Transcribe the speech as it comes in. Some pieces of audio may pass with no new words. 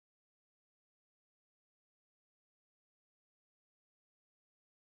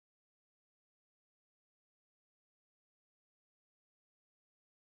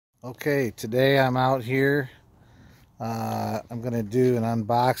Okay, today I'm out here. I'm going to do an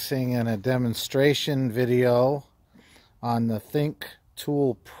unboxing and a demonstration video on the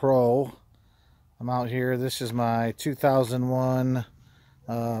Thinktool Pro. I'm out here. This is my 2001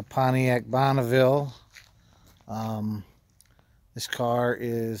 Pontiac Bonneville. This car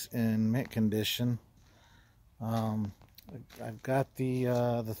is in mint condition. I've got the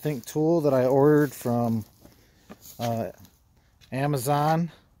Thinktool that I ordered from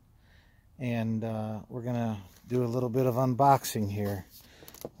Amazon. And we're gonna do a little bit of unboxing here.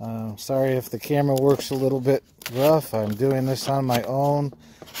 Sorry if the camera works a little bit rough. I'm doing this on my own.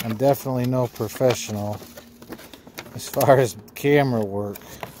 I'm definitely no professional as far as camera work.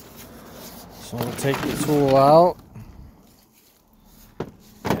 So we'll take the tool out,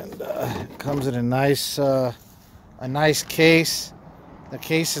 and it comes in a nice case. The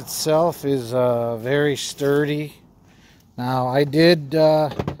case itself is very sturdy. Now I did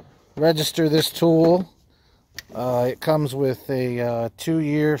register this tool. It comes with a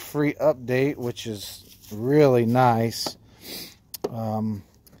 2-year free update, which is really nice.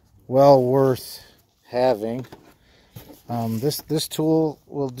 Well worth having. This tool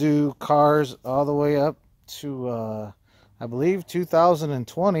will do cars all the way up to I believe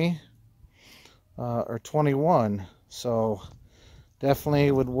 2020 or 21. So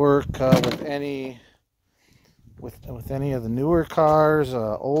definitely would work with any of the newer cars,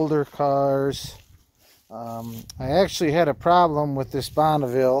 older cars. I actually had a problem with this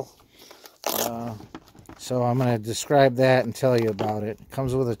Bonneville, so I'm going to describe that and tell you about it. It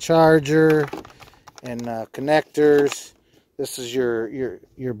comes with a charger and connectors. This is your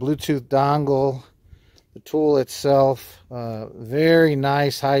Bluetooth dongle. The tool itself, very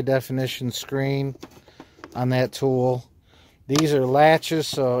nice high definition screen on that tool. These are latches,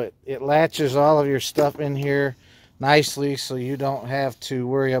 so it latches all of your stuff in here nicely, so you don't have to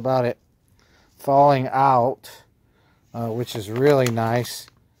worry about it falling out, which is really nice.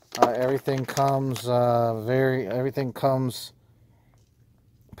 Everything comes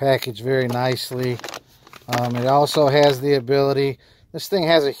packaged very nicely. It also has the ability. This thing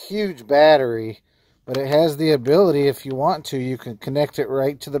has a huge battery, but it has the ability, if you want to, you can connect it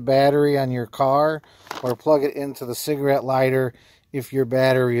right to the battery on your car, or plug it into the cigarette lighter if your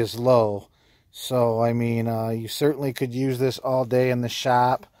battery is low. So, I mean, you certainly could use this all day in the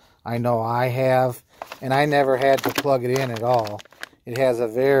shop. I know I have, and I never had to plug it in at all. It has a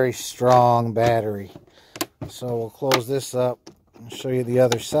very strong battery. So we'll close this up and show you the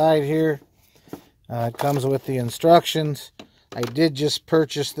other side here. It comes with the instructions. I did just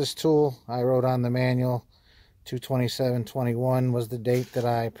purchase this tool. I wrote on the manual 2/27/21 was the date that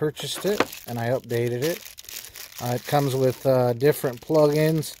I purchased it, and I updated it. It comes with different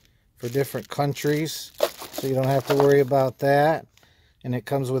plug-ins for different countries, so you don't have to worry about that. And it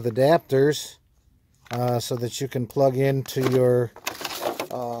comes with adapters so that you can plug into your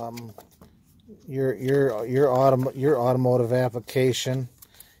automotive application.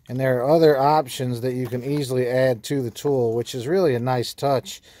 And there are other options that you can easily add to the tool, which is really a nice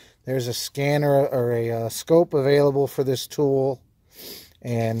touch. There's a scanner or a scope available for this tool,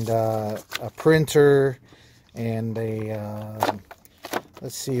 and a printer, and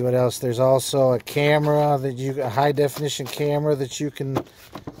let's see what else. There's also a camera a high definition camera that you can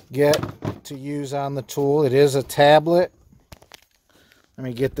get to use on the tool. It is a tablet. Let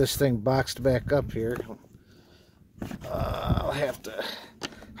me get this thing boxed back up here. I'll have to.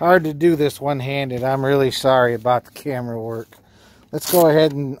 Hard to do this one-handed. I'm really sorry about the camera work. Let's go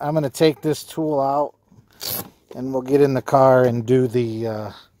ahead, and I'm going to take this tool out, and we'll get in the car and do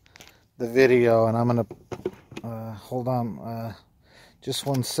the video. And I'm going to hold on just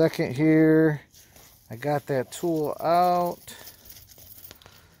 1 second here. I got that tool out.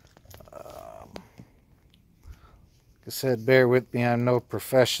 Like I said, bear with me. I'm no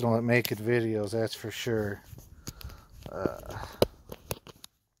professional at making videos, that's for sure.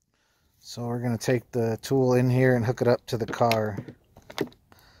 So we're going to take the tool in here and hook it up to the car.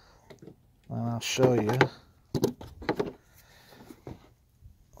 And I'll show you.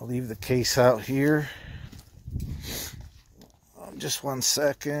 I'll leave the case out here. Just 1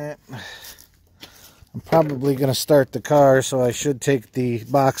 second. I'm probably going to start the car, so I should take the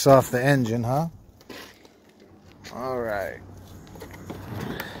box off the engine, huh? Alright.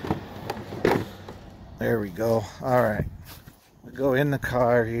 There we go. Alright. We'll go in the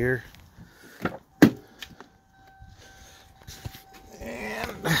car here.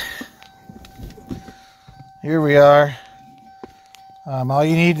 Here we are. All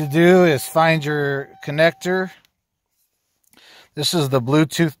you need to do is find your connector. This is the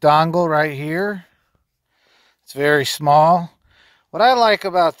Bluetooth dongle right here. It's very small. What I like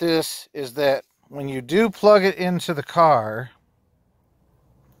about this is that when you do plug it into the car,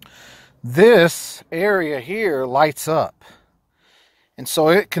 this area here lights up. And so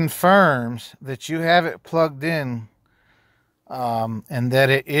it confirms that you have it plugged in and that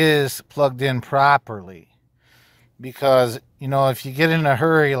it is plugged in properly. Because, you know, if you get in a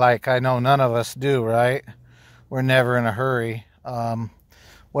hurry, like I know none of us do, right? We're never in a hurry.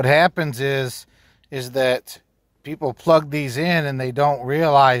 What happens is that people plug these in and they don't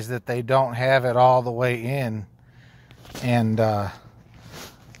realize that they don't have it all the way in. And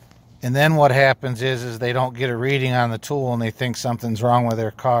then what happens is they don't get a reading on the tool and they think something's wrong with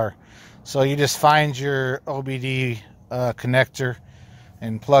their car. So you just find your OBD connector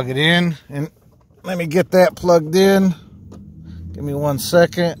and plug it in. And let me get that plugged in. Give me 1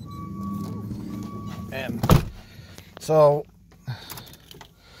 second. And so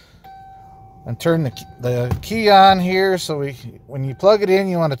and turn the key on here. So when you plug it in,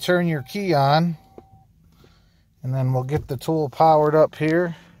 you want to turn your key on. And then we'll get the tool powered up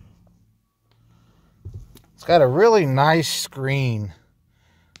here. It's got a really nice screen.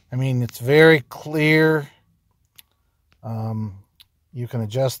 I mean, it's very clear. You can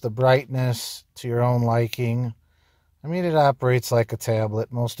adjust the brightness to your own liking. I mean, it operates like a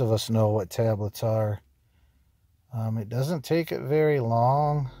tablet. Most of us know what tablets are. It doesn't take it very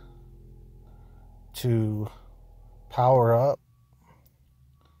long to power up.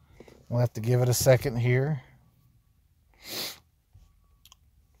 We'll have to give it a second here.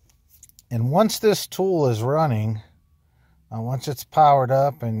 And once this tool is running, once it's powered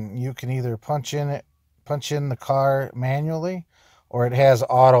up, and you can either punch in the car manually, or it has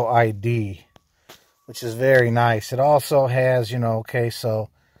auto ID, which is very nice. It also has, you know, okay, so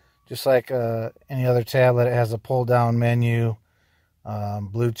just like any other tablet, it has a pull down menu,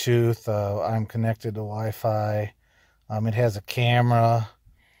 Bluetooth. I'm connected to Wi-Fi. It has a camera.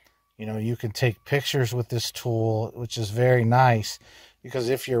 You know, you can take pictures with this tool, which is very nice, because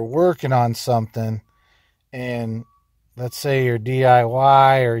if you're working on something and let's say you're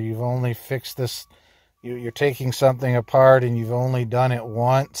DIY, or you've only fixed this, you're taking something apart and you've only done it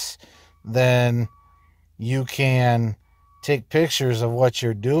once, then you can take pictures of what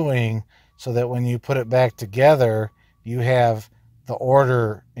you're doing so that when you put it back together, you have the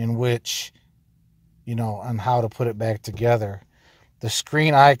order in which, you know, on how to put it back together. The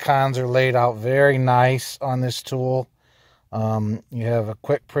screen icons are laid out very nice on this tool. You have a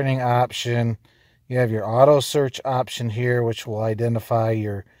quick printing option. You have your auto search option here, which will identify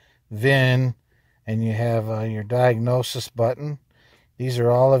your VIN, and you have your diagnosis button. These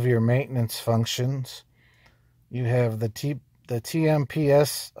are all of your maintenance functions. You have the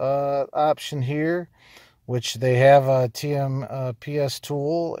TMPS option here, which they have a TMPS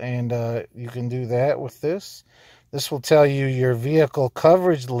tool, and you can do that with this. This will tell you your vehicle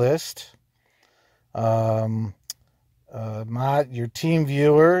coverage list, your team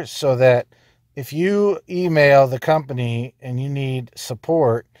viewer, so that if you email the company and you need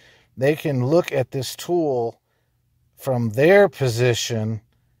support, they can look at this tool from their position,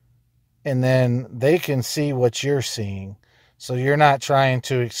 and then they can see what you're seeing. So you're not trying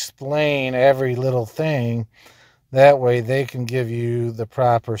to explain every little thing. That way they can give you the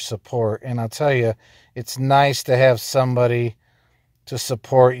proper support. And I'll tell you, it's nice to have somebody to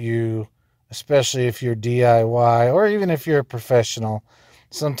support you, especially if you're DIY or even if you're a professional.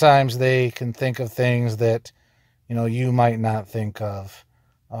 Sometimes they can think of things that, you know, you might not think of.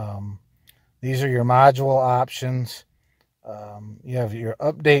 These are your module options. You have your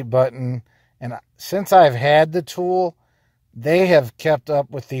update button. And since I've had the tool, they have kept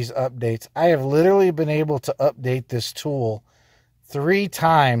up with these updates. I have literally been able to update this tool 3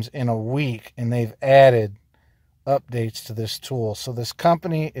 times in a week, and they've added updates to this tool. So this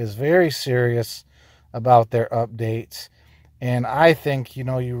company is very serious about their updates, and I think, you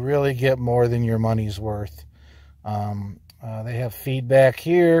know, you really get more than your money's worth. They have feedback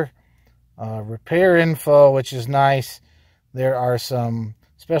here, repair info, which is nice. There are some,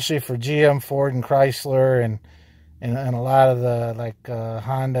 especially for GM, Ford, and Chrysler, and a lot of the, like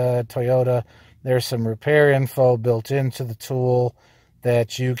Honda, Toyota, there's some repair info built into the tool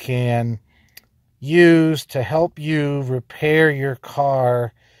that you can use to help you repair your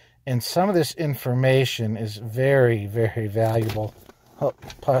car. And some of this information is very, very valuable. Oh,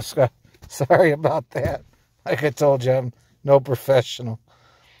 Pasca, sorry about that. Like I told you, I'm no professional.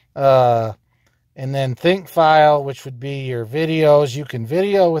 And then Think File, which would be your videos. You can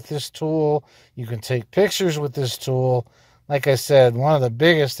video with this tool. You can take pictures with this tool. Like I said, one of the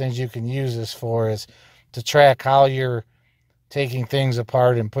biggest things you can use this for is to track how you're taking things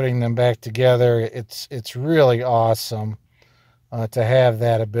apart and putting them back together. It's really awesome. to have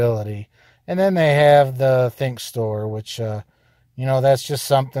that ability. And then they have the Think Store, which, that's just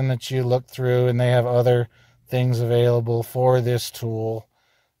something that you look through, and they have other things available for this tool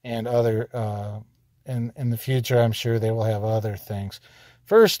and other, in the future, I'm sure they will have other things.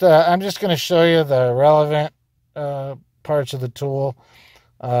 First, I'm just going to show you the relevant parts of the tool.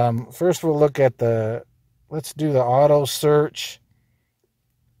 First, we'll look at let's do the auto search,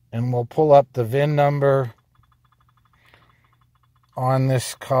 and we'll pull up the VIN number on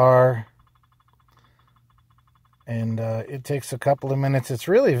this car. And it takes a couple of minutes. It's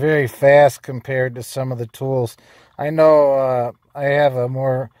really very fast compared to some of the tools. I know I have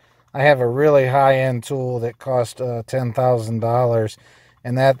a really high-end tool that cost $10,000,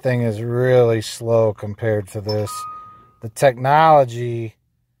 and that thing is really slow compared to this. The technology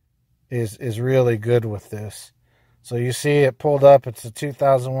is really good with this. So you see it pulled up. It's a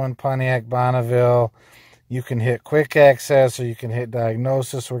 2001 Pontiac Bonneville. You can hit quick access or you can hit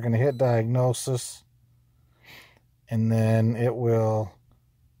diagnosis. We're going to hit diagnosis. And then it will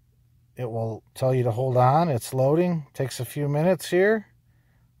tell you to hold on. It's loading. Takes a few minutes here.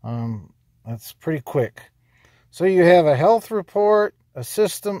 That's pretty quick. So you have a health report, a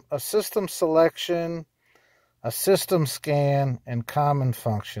system selection, a system scan, and common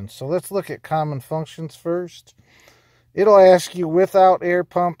functions. So let's look at common functions first. It'll ask you without air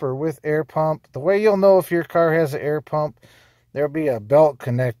pump or with air pump. The way you'll know if your car has an air pump, there'll be a belt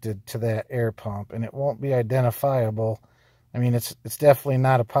connected to that air pump, and it won't be identifiable. I mean, it's definitely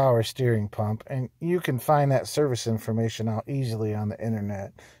not a power steering pump, and you can find that service information out easily on the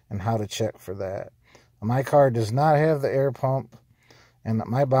internet and how to check for that. My car does not have the air pump, and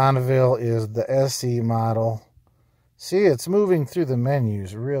my Bonneville is the SE model. See, it's moving through the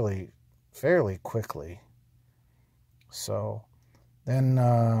menus really fairly quickly. So then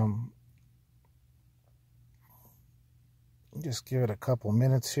just give it a couple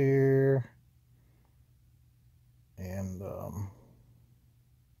minutes here. And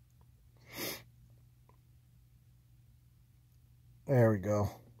there we go.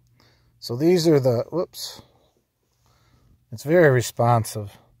 So these are the, whoops. It's very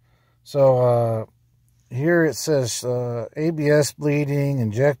responsive. So here it says ABS bleeding,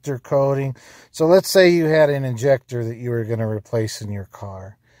 injector coating. So let's say you had an injector that you were going to replace in your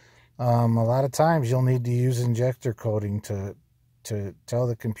car. A lot of times you'll need to use injector coating to tell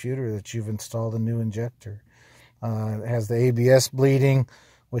the computer that you've installed a new injector. It has the ABS bleeding,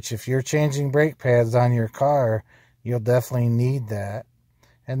 which if you're changing brake pads on your car, you'll definitely need that.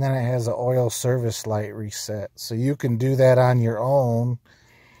 And then it has an oil service light reset. So you can do that on your own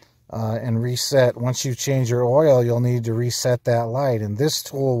and reset. Once you change your oil, you'll need to reset that light. And this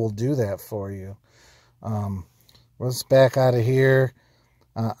tool will do that for you. Let's back out of here.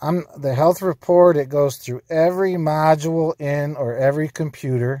 The health report, it goes through every module in or every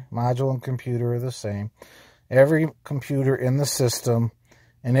computer. Module and computer are the same. Every computer in the system,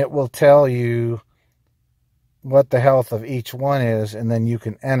 and it will tell you what the health of each one is, and then you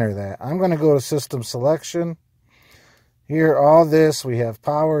can enter that. I'm going to go to system selection. Here, all this, we have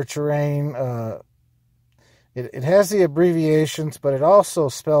power terrain. It has the abbreviations, but it also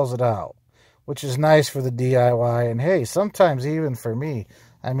spells it out, which is nice for the DIY. And hey, sometimes even for me,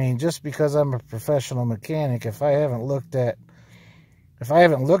 I mean, just because I'm a professional mechanic, if I haven't looked at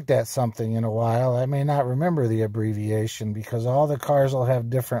something in a while, I may not remember the abbreviation, because all the cars will have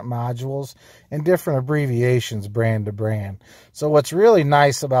different modules and different abbreviations brand to brand. So what's really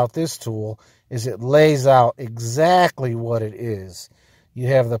nice about this tool is it lays out exactly what it is. You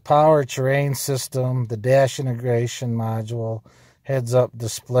have the power terrain system, the dash integration module, heads-up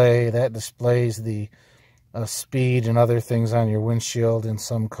display. That displays the speed and other things on your windshield in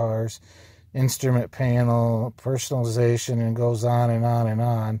some cars. Instrument panel, personalization, and goes on and on and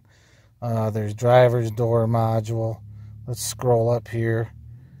on. There's driver's door module. Let's scroll up here.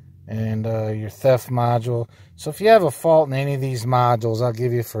 And your theft module. So if you have a fault in any of these modules, I'll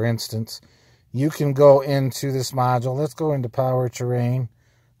give you, for instance, you can go into this module. Let's go into power terrain.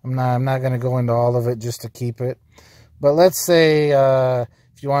 I'm not going to go into all of it just to keep it. But let's say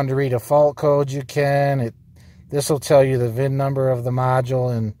if you wanted to read a fault code, you can. This will tell you the VIN number of the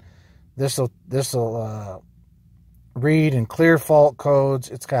module, and this will read and clear fault codes.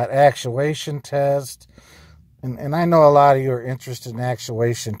 It's got actuation tests. And I know a lot of you are interested in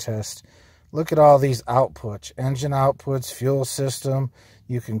actuation tests. Look at all these outputs. Engine outputs, fuel system.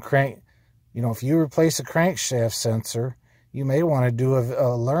 You can crank, if you replace a crankshaft sensor, you may want to do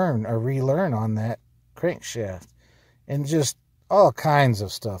a relearn on that crankshaft. And just all kinds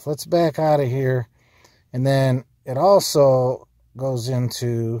of stuff. Let's back out of here. And then it also goes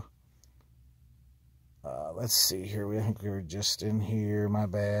into... let's see here. I think we were just in here. My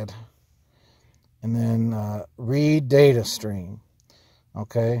bad. And then read data stream.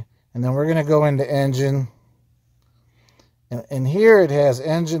 Okay. And then we're going to go into engine. And here it has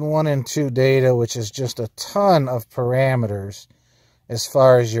engine 1 and 2 data, which is just a ton of parameters as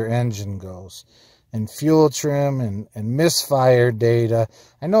far as your engine goes. And fuel trim and misfire data.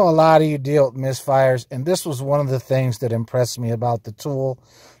 I know a lot of you deal with misfires, and this was one of the things that impressed me about the tool.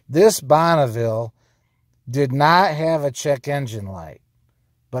 This Bonneville did not have a check engine light,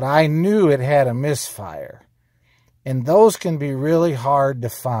 but I knew it had a misfire. And those can be really hard to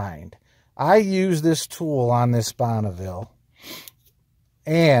find. I use this tool on this Bonneville,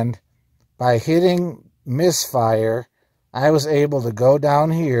 and by hitting misfire, I was able to go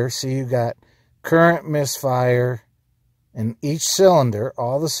down here. See, you got current misfire in each cylinder,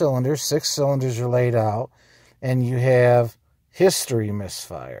 all the cylinders, 6 cylinders are laid out, and you have history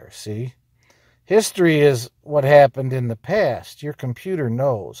misfire. See? History is what happened in the past. Your computer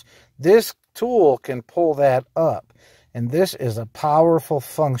knows. This tool can pull that up, and this is a powerful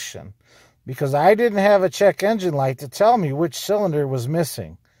function because I didn't have a check engine light to tell me which cylinder was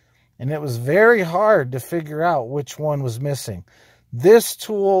missing, and it was very hard to figure out which one was missing. This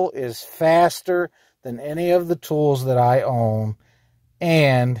tool is faster than any of the tools that I own,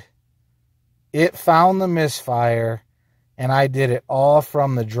 and it found the misfire, and I did it all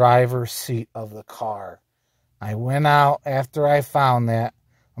from the driver's seat of the car. I went out after I found that.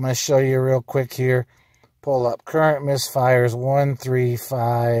 I'm going to show you real quick here. Pull up current misfires 1, 3,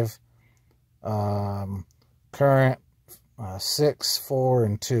 5, current 6, 4,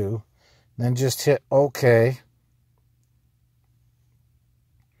 and 2. Then just hit OK.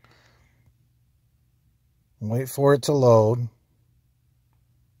 Wait for it to load.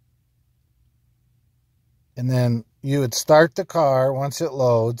 And then you would start the car once it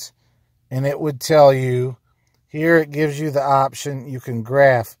loads, and it would tell you, here it gives you the option, you can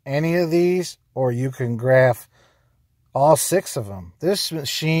graph any of these, or you can graph all 6 of them. This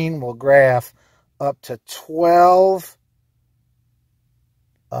machine will graph up to 12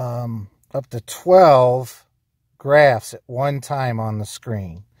 graphs at one time on the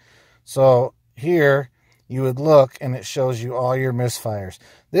screen. So here you would look, and it shows you all your misfires.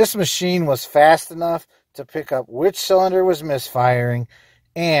 This machine was fast enough to pick up which cylinder was misfiring,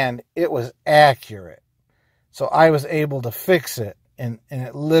 and it was accurate. So I was able to fix it, and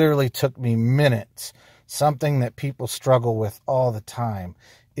it literally took me minutes, something that people struggle with all the time.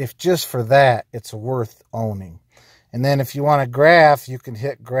 If just for that, it's worth owning. And then if you want to graph, you can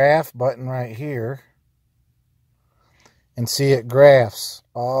hit graph button right here, and see it graphs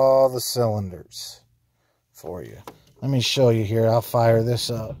all the cylinders for you. Let me show you here. I'll fire this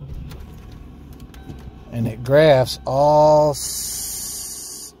up. And it graphs all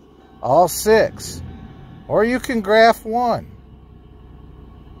 6. Or you can graph 1.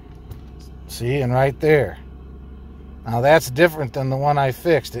 See, and right there. Now that's different than the one I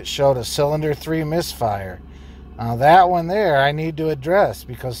fixed. It showed a cylinder 3 misfire. Now that one there I need to address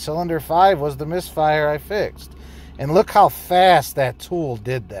because cylinder 5 was the misfire I fixed. And look how fast that tool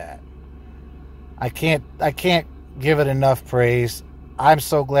did that. I can't give it enough praise. I'm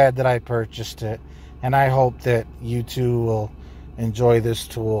so glad that I purchased it, and I hope that you too will enjoy this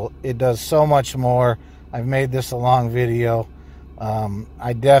tool. It does so much more. I've made this a long video.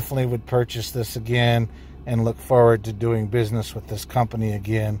 I definitely would purchase this again and look forward to doing business with this company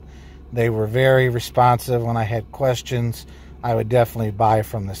again. They were very responsive when I had questions. I would definitely buy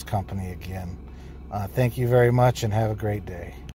from this company again. Thank you very much and have a great day.